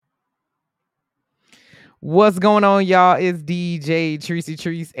What's going on, y'all? It's DJ Treasy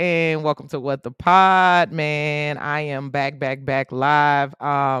Treese, and welcome to What the Pod, man. I am back live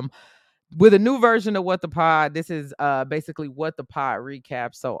with a new version of What the Pod. This is basically What the Pod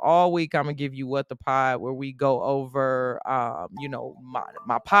recap. So all week I'm gonna give you What the Pod, where we go over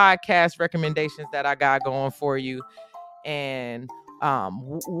my podcast recommendations that I got going for you, and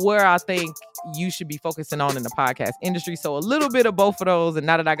where I think you should be focusing on in the podcast industry. So a little bit of both of those. And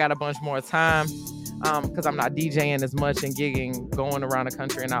now that I got a bunch more time, because I'm not DJing as much and gigging, going around the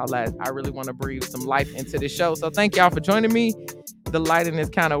country and all that, I really want to breathe some life into the show. So thank y'all for joining me. The lighting is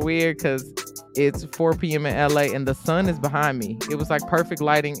kind of weird because it's 4 p.m. in LA and the sun is behind me. It was like perfect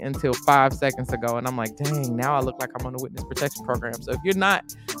lighting until 5 seconds ago. And I'm like, dang, now I look like I'm on the witness protection program. So if you're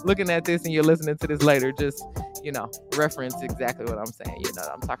not looking at this and you're listening to this later, just, reference exactly what I'm saying. You know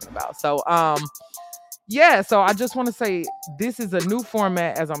what I'm talking about. So, so I just want to say this is a new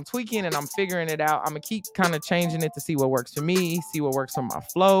format as I'm tweaking and I'm figuring it out. I'm going to keep kind of changing it to see what works for me, see what works for my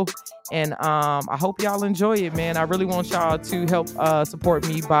flow. And I hope y'all enjoy it, man. I really want y'all to help support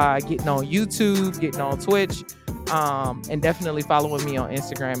me by getting on YouTube, getting on Twitch, and definitely following me on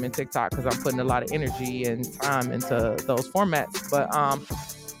Instagram and TikTok because I'm putting a lot of energy and time into those formats. But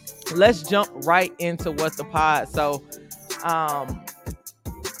let's jump right into What the Pod. So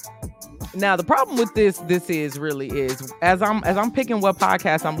now the problem with this is as I'm picking what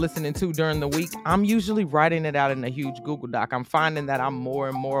podcast I'm listening to during the week, I'm usually writing it out in a huge Google Doc. I'm finding that I'm more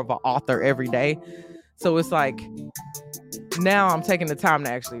and more of an author every day. So it's like now I'm taking the time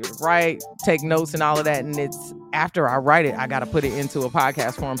to actually write, take notes and all of that. And it's after I write it, I got to put it into a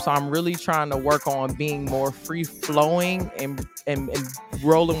podcast form. So I'm really trying to work on being more free flowing and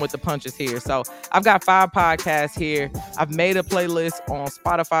rolling with the punches here. So I've got 5 podcasts here. I've made a playlist on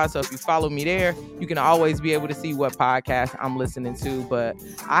Spotify. So if you follow me there, you can always be able to see what podcast I'm listening to. But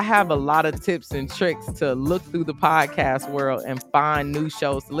I have a lot of tips and tricks to look through the podcast world and find new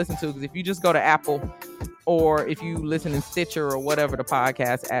shows to listen to. Because if you just go to Apple, or if you listen in Stitcher or whatever the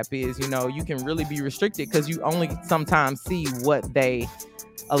podcast app is, you can really be restricted because you only sometimes see what they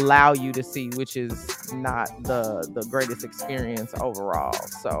allow you to see, which is not the greatest experience overall.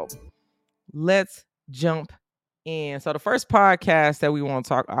 So let's jump in. So the first podcast that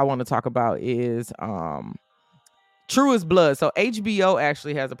I want to talk about is True as Blood. So HBO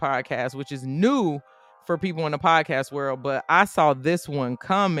actually has a podcast, which is new for people in the podcast world, but I saw this one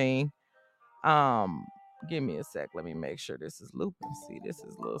coming. Give me a sec. Let me make sure this is looping. See, this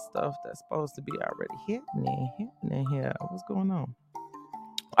is little stuff that's supposed to be already hitting in here. What's going on?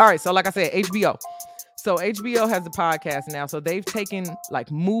 All right. So like I said, HBO. So HBO has a podcast now. So they've taken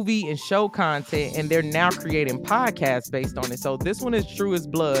like movie and show content and they're now creating podcasts based on it. So this one is True as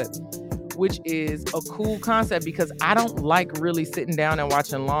Blood, which is a cool concept because I don't like really sitting down and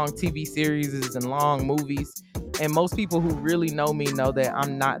watching long TV series and long movies. And most people who really know me know that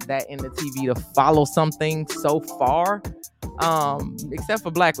I'm not that into TV to follow something so far, except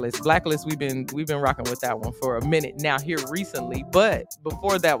for Blacklist. Blacklist, we've been rocking with that one for a minute now here recently. But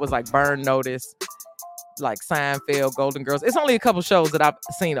before that was like Burn Notice, like Seinfeld, Golden Girls. It's only a couple shows that I've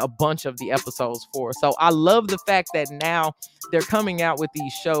seen a bunch of the episodes for. So I love the fact that now they're coming out with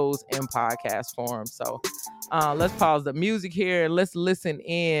these shows in podcast form. So let's pause the music here and let's listen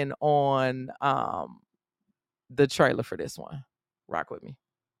in on the trailer for this one. Rock with me.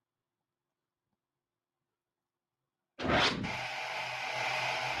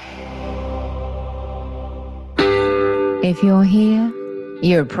 If you're here,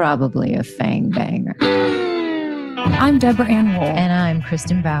 you're probably a fang banger. I'm Deborah Ann Wool. And I'm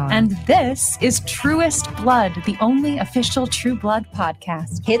Kristen Bauer. And this is Truest Blood, the only official True Blood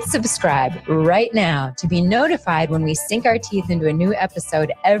podcast. Hit subscribe right now to be notified when we sink our teeth into a new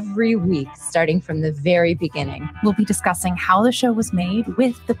episode every week, starting from the very beginning. We'll be discussing how the show was made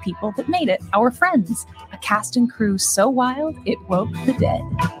with the people that made it, our friends. A cast and crew so wild, it woke the dead.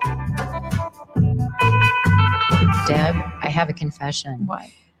 Deb, I have a confession. What?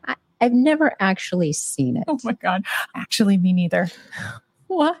 I've never actually seen it. Oh my God. Actually, me neither.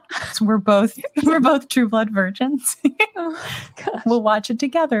 What? So we're both True Blood virgins. Oh, gosh. We'll watch it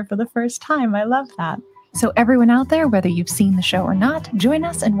together for the first time. I love that. So everyone out there, whether you've seen the show or not, join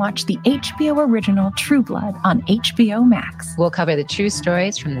us and watch the HBO original True Blood on HBO Max. We'll cover the true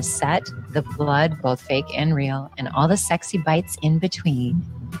stories from the set, the blood, both fake and real, and all the sexy bites in between.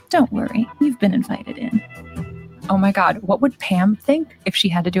 Don't worry, you've been invited in. Oh my God, what would Pam think if she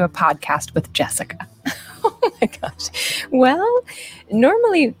had to do a podcast with Jessica? Oh my gosh. Well,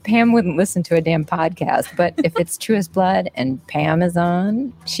 normally Pam wouldn't listen to a damn podcast, but if it's True as Blood and Pam is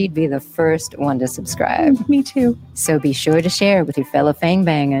on, she'd be the first one to subscribe. Me too. So be sure to share with your fellow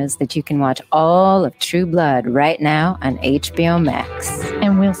fangbangers that you can watch all of True Blood right now on HBO Max.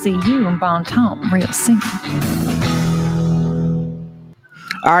 And we'll see you in Bon Tom real soon.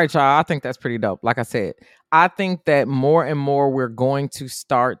 All right, y'all. I think that's pretty dope. Like I said, I think that more and more we're going to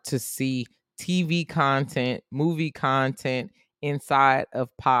start to see TV content, movie content inside of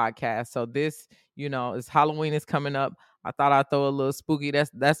podcasts. So this, as Halloween is coming up, I thought I'd throw a little spooky.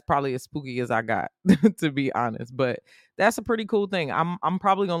 That's probably as spooky as I got, to be honest. But that's a pretty cool thing. I'm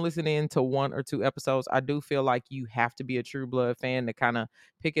probably gonna listen in to 1 or 2 episodes. I do feel like you have to be a True Blood fan to kind of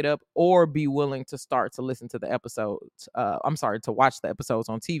pick it up, or be willing to start to listen to the episodes. To watch the episodes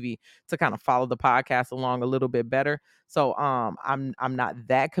on TV to kind of follow the podcast along a little bit better. So I'm not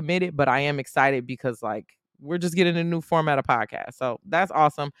that committed, but I am excited because we're just getting a new format of podcast. So that's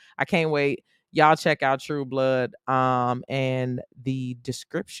awesome. I can't wait. Y'all check out True Blood. And the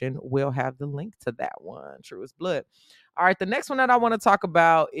description will have the link to that one, True as Blood. All right, the next one that I want to talk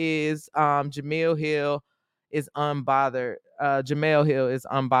about is Jemele Hill is Unbothered. Jemele Hill is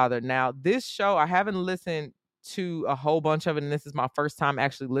Unbothered. Now, this show, I haven't listened to a whole bunch of it, and this is my first time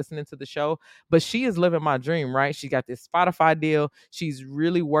actually listening to the show, but she is living my dream, right? She got this Spotify deal. She's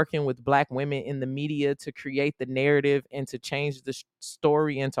really working with Black women in the media to create the narrative and to change the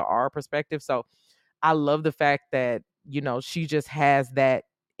story into our perspective. So I love the fact that, she just has that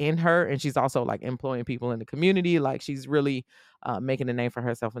in her, and she's also employing people in the community. She's really making a name for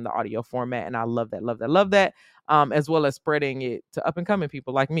herself in the audio format, and I love that, as well as spreading it to up and coming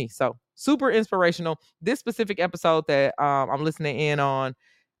people like me. So super inspirational. This specific episode that I'm listening in on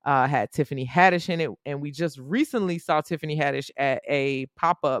had Tiffany Haddish in it, and we just recently saw Tiffany Haddish at a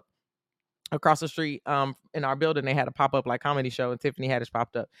pop-up across the street in our building. They had a pop-up comedy show, and Tiffany Haddish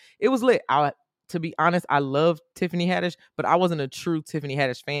popped up. It was lit. To be honest, I love Tiffany Haddish, but I wasn't a true Tiffany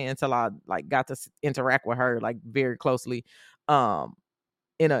Haddish fan until I got to interact with her very closely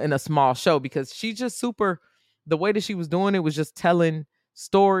in a small show, because she's just super. The way that she was doing it was just telling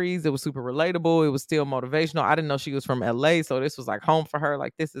stories. It was super relatable. It was still motivational. I didn't know she was from LA, so this was home for her.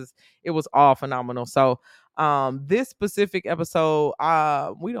 It was all phenomenal. So this specific episode,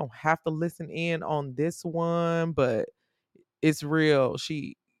 we don't have to listen in on this one, but it's real.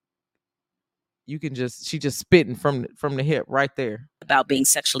 She just spitting from the hip right there. About being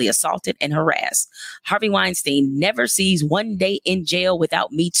sexually assaulted and harassed. Harvey Weinstein never sees one day in jail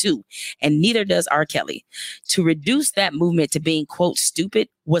without Me Too, and neither does R. Kelly. To reduce that movement to being, quote, stupid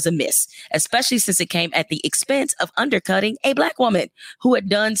was a miss, especially since it came at the expense of undercutting a Black woman who had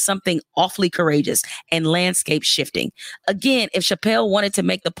done something awfully courageous and landscape shifting. Again, if Chappelle wanted to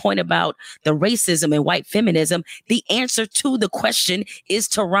make the point about the racism and white feminism, the answer to the question is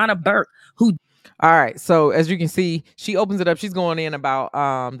Tarana Burke, who... All right. So as you can see, she opens it up. She's going in about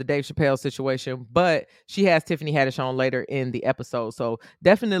the Dave Chappelle situation, but she has Tiffany Haddish on later in the episode. So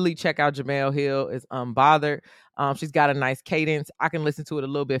definitely check out Jemele Hill is Unbothered. She's got a nice cadence. I can listen to it a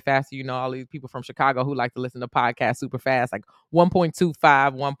little bit faster. All these people from Chicago who like to listen to podcasts super fast, 1.25,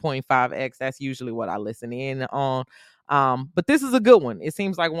 1.5x. That's usually what I listen in on. But this is a good one. It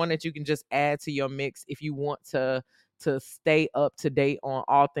seems like one that you can just add to your mix if you want to stay up to date on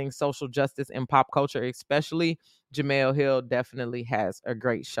all things social justice and pop culture, especially. Jemele Hill definitely has a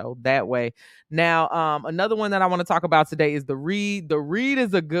great show that way. Now, another one that I want to talk about today is The Read. The Read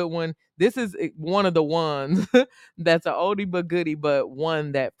is a good one. This is one of the ones that's an oldie but goodie, but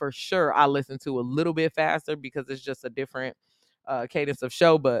one that for sure I listen to a little bit faster because it's just a different cadence of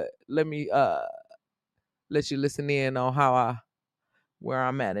show. But let me let you listen in on where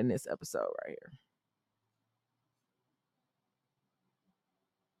I'm at in this episode right here.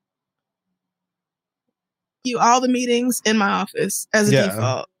 All the meetings in my office as a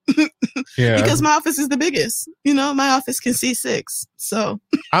default. Because my office is the biggest. My office can see 6. So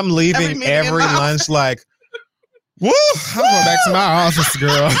I'm leaving every lunch woo, I'm going back to my office,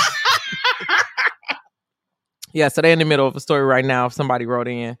 girl. Yeah, so they're in the middle of a story right now. If somebody wrote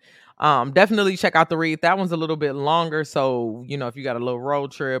in. Definitely check out The Read. That one's a little bit longer. So, if you got a little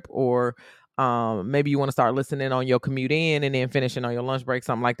road trip, or maybe you want to start listening on your commute in and then finishing on your lunch break,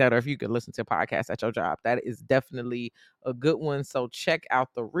 something like that. Or if you could listen to a podcast at your job, that is definitely a good one. So check out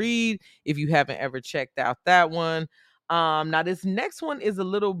The Read if you haven't ever checked out that one. Now this next one is a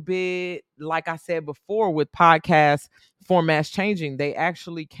little bit, like I said before, with podcast formats changing. They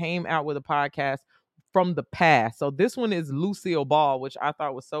actually came out with a podcast from the past. So this one is Lucille Ball, which I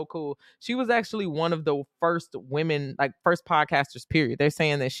thought was so cool. She was actually one of the first women, first podcasters, period. They're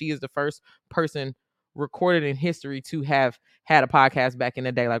saying that she is the first person recorded in history to have had a podcast back in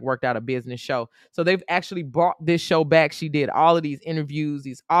the day, like worked out a business show. So they've actually brought this show back. She did all of these interviews,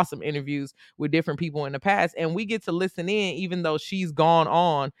 these awesome interviews with different people in the past, and we get to listen in even though she's gone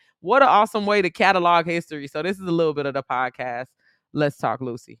on. What an awesome way to catalog history. So this is a little bit of the podcast. Let's Talk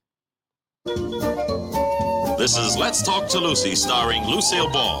Lucy. This is Let's Talk to Lucy, starring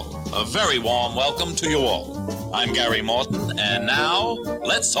Lucille Ball. A very warm welcome to you all. I'm Gary Morton, and now,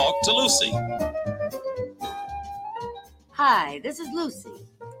 let's talk to Lucy. Hi, this is Lucy.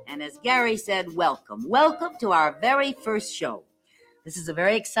 And as Gary said, welcome. Welcome to our very first show. This is a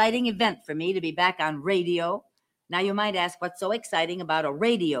very exciting event for me to be back on radio. Now, you might ask what's so exciting about a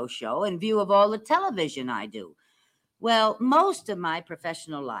radio show in view of all the television I do. Well, most of my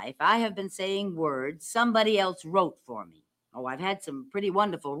professional life, I have been saying words somebody else wrote for me. Oh, I've had some pretty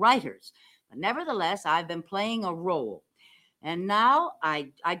wonderful writers, but nevertheless, I've been playing a role. And now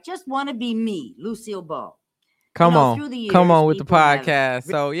I just want to be me, Lucille Ball. Come on with the podcast.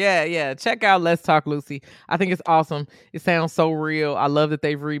 So yeah. Check out Let's Talk Lucy. I think it's awesome. It sounds so real. I love that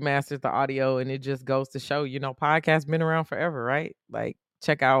they've remastered the audio, and it just goes to show, podcasts been around forever, right? Like,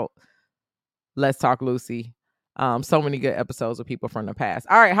 check out Let's Talk Lucy. So many good episodes with people from the past.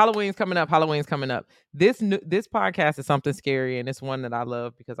 All right, Halloween's coming up. This podcast is something scary, and it's one that I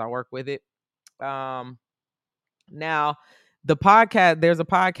love because I work with it. Now the podcast, there's a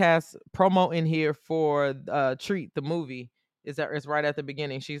podcast promo in here for Treat the movie. It's right at the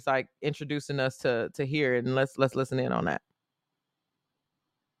beginning. She's like introducing us to hear it, and let's listen in on that.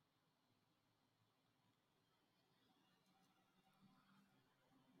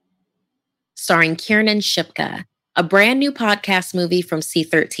 Starring Kiernan Shipka, a brand new podcast movie from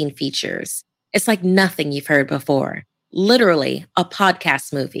C13 Features. It's like nothing you've heard before. Literally a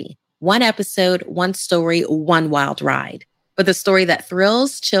podcast movie. One episode, one story, one wild ride. But the story that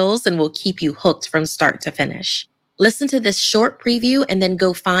thrills, chills, and will keep you hooked from start to finish. Listen to this short preview and then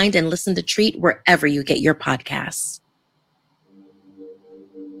go find and listen to Treat wherever you get your podcasts.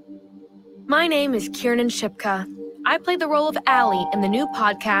 My name is Kiernan Shipka. I played the role of Allie in the new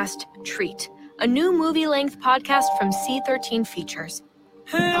podcast, Treat, a new movie-length podcast from C13 Features.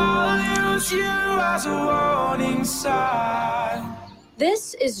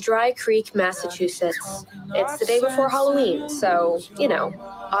 This is Dry Creek, Massachusetts. It's the day before Halloween, so,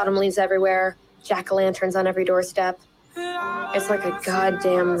 autumn leaves everywhere, jack-o'-lanterns on every doorstep. It's like a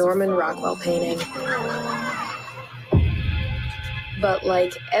goddamn Norman Rockwell painting. But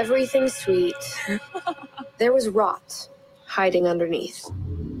like everything sweet, there was rot hiding underneath.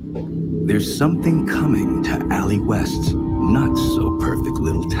 There's something coming to Allie West's not-so-perfect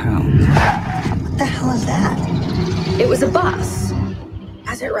little town. What the hell is that? It was a bus.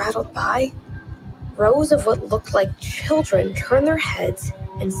 As it rattled by, rows of what looked like children turned their heads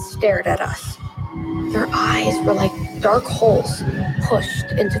and stared at us. Their eyes were like dark holes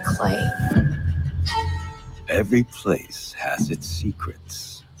pushed into clay. Every place has its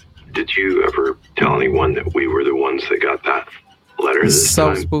secrets. Did you ever tell anyone that we were the ones that got that letter this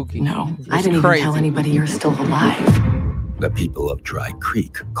so time? Spooky. No, I didn't even tell anybody you're still alive. The people of Dry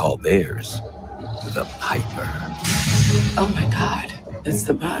Creek call theirs the Piper. Oh my God, it's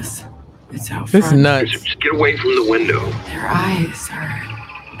the bus. It's out This front. is nuts. Just get away from the window. Their eyes are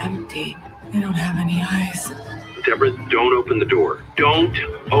empty. They don't have any eyes. Deborah, don't open the door. Don't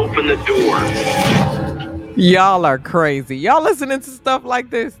open the door. Y'all are crazy. Y'all listening to stuff like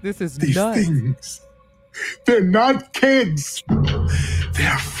this? This is These nuts. things, they're not kids.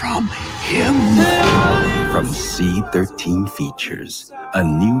 They're from him. From C13 Features, a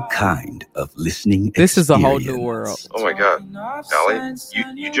new kind of listening This is a whole experience. new world. Oh my God, Allie,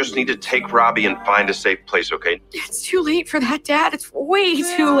 you just need to take Robbie and find a safe place, okay? It's too late for that, Dad. It's way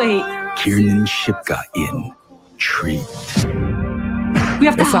too late. Kiernan Shipka in Treat. We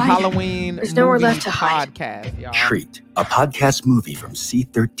have to It's a hide. Halloween There's nowhere movie left to hide. podcast, y'all. Treat, a podcast movie from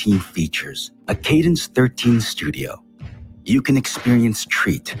C13 Features, a Cadence 13 studio. You can experience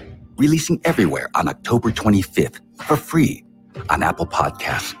Treat, releasing everywhere on October 25th for free on Apple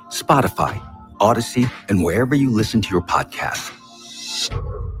Podcasts, Spotify, Odyssey, and wherever you listen to your podcasts.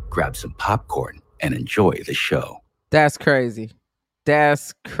 Grab some popcorn and enjoy the show. That's crazy.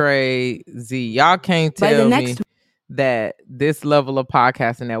 That's crazy. Y'all can't By the tell next- me that this level of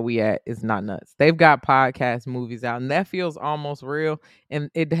podcasting that we at is not nuts. They've got podcast movies out, and that feels almost real,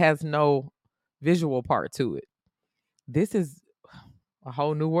 and it has no visual part to it. This is a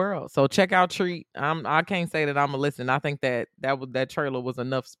whole new world. So check out Treat. I can't say that I'm a listen. I think that trailer was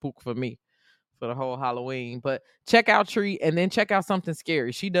enough spook for me for the whole Halloween. But check out Treat, and then check out something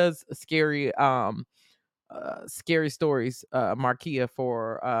scary. She does scary scary stories, Markia,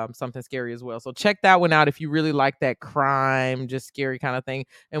 for something scary as well. So check that one out if you really like that crime, just scary kind of thing.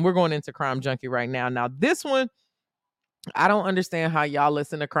 And we're going into Crime Junkie right now. Now, this one, I don't understand how y'all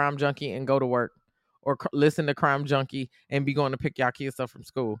listen to Crime Junkie and go to work, or listen to Crime Junkie and be going to pick y'all kids up from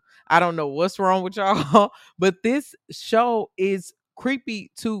school. I don't know what's wrong with y'all, but this show is creepy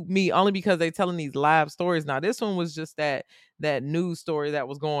to me only because they telling these live stories. Now, this one was just that news story that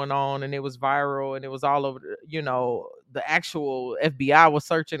was going on, and it was viral, and it was all over, you know, the actual FBI was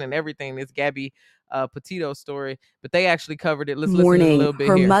searching and everything. This Gabby Petito story, but they actually covered it. Let's listen to a little bit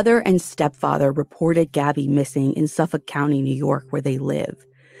her here. Mother and stepfather reported Gabby missing in Suffolk County, New York, where they live.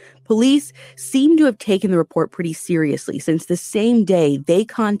 Police seem to have taken the report pretty seriously, since the same day they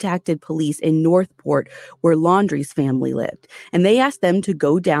contacted police in Northport, where Laundrie's family lived. And they asked them to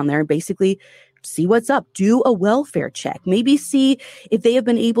go down there and basically see what's up, do a welfare check, maybe see if they have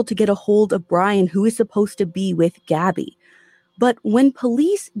been able to get a hold of Brian, who is supposed to be with Gabby. But when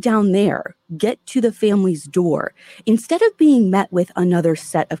police down there get to the family's door, instead of being met with another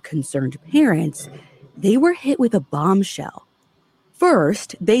set of concerned parents, they were hit with a bombshell.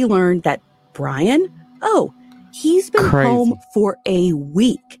 First, they learned that Brian, he's been home for a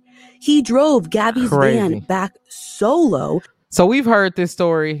week. He drove Gabby's van back solo. So we've heard this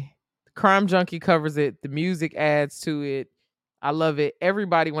story. Crime Junkie covers it. The music adds to it. I love it.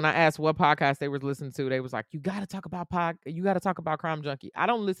 Everybody, when I asked what podcast they was listening to, they was like, you got to talk about Crime Junkie. I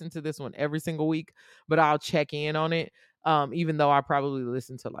don't listen to this one every single week, but I'll check in on it. Even though I probably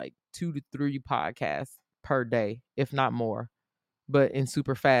listen to like 2 to 3 podcasts per day, if not more, but in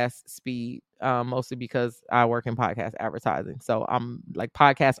super fast speed, mostly because I work in podcast advertising. So I'm like,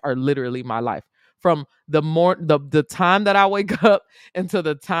 podcasts are literally my life. From the time that I wake up until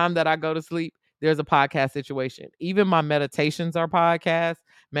the time that I go to sleep, there's a podcast situation. Even my meditations are podcasts,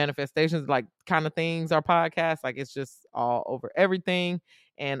 manifestations, like kind of things are podcasts. Like, it's just all over everything.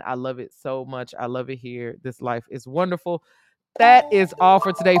 And I love it so much. I love it here. This life is wonderful. That is all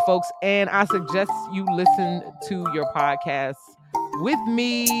for today, folks. And I suggest you listen to your podcasts with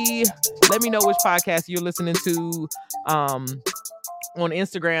me. Let me know which podcast you're listening to. On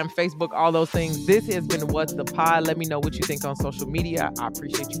Instagram, Facebook, all those things. This has been What the Pod. Let me know what you think on social media. I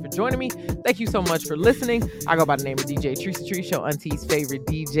appreciate you for joining me. Thank you so much for listening. I go by the name of DJ Treesy Tree, your auntie's favorite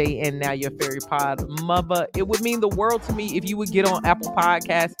DJ, and now your fairy pod mother. It would mean the world to me if you would get on Apple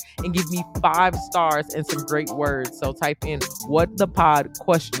Podcasts and give me 5 stars and some great words. So type in What the Pod ?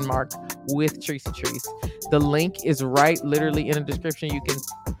 With Treesy Trees. The link is right literally in the description. You can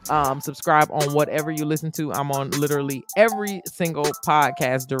subscribe on whatever you listen to. I'm on literally every single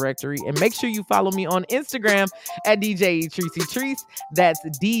podcast directory. And make sure you follow me on Instagram at DJ Treesy Trees. That's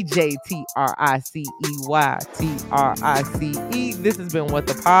DJ TRICEY. This has been What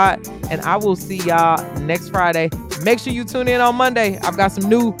the Pod, and I will see y'all next Friday. Make sure you tune in on Monday. I've got some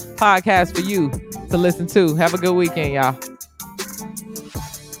new podcasts for you to listen to. Have a good weekend, y'all.